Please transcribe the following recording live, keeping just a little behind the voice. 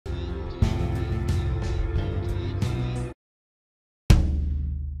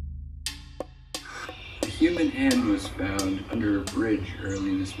human hand was found under a bridge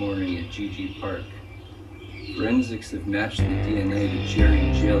early this morning at Gigi Park. Forensics have matched the DNA to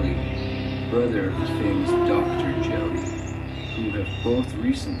Jerry Jelly, brother of the famous Dr. Jelly, who have both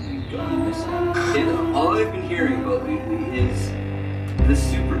recently gone missing. And all I've been hearing about lately is the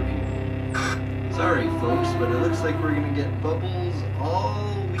super people. Sorry folks, but it looks like we're gonna get bubbles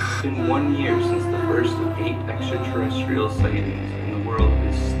all week. It's been 1 year since the first of 8 extraterrestrial sightings, and the world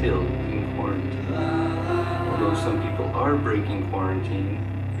is still in quarantine. Although some people are breaking quarantine,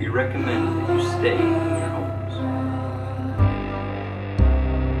 we recommend that you stay in your homes.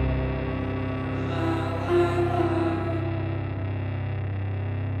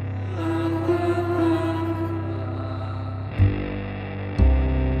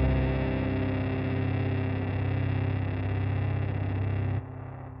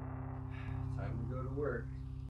 Time to go to work.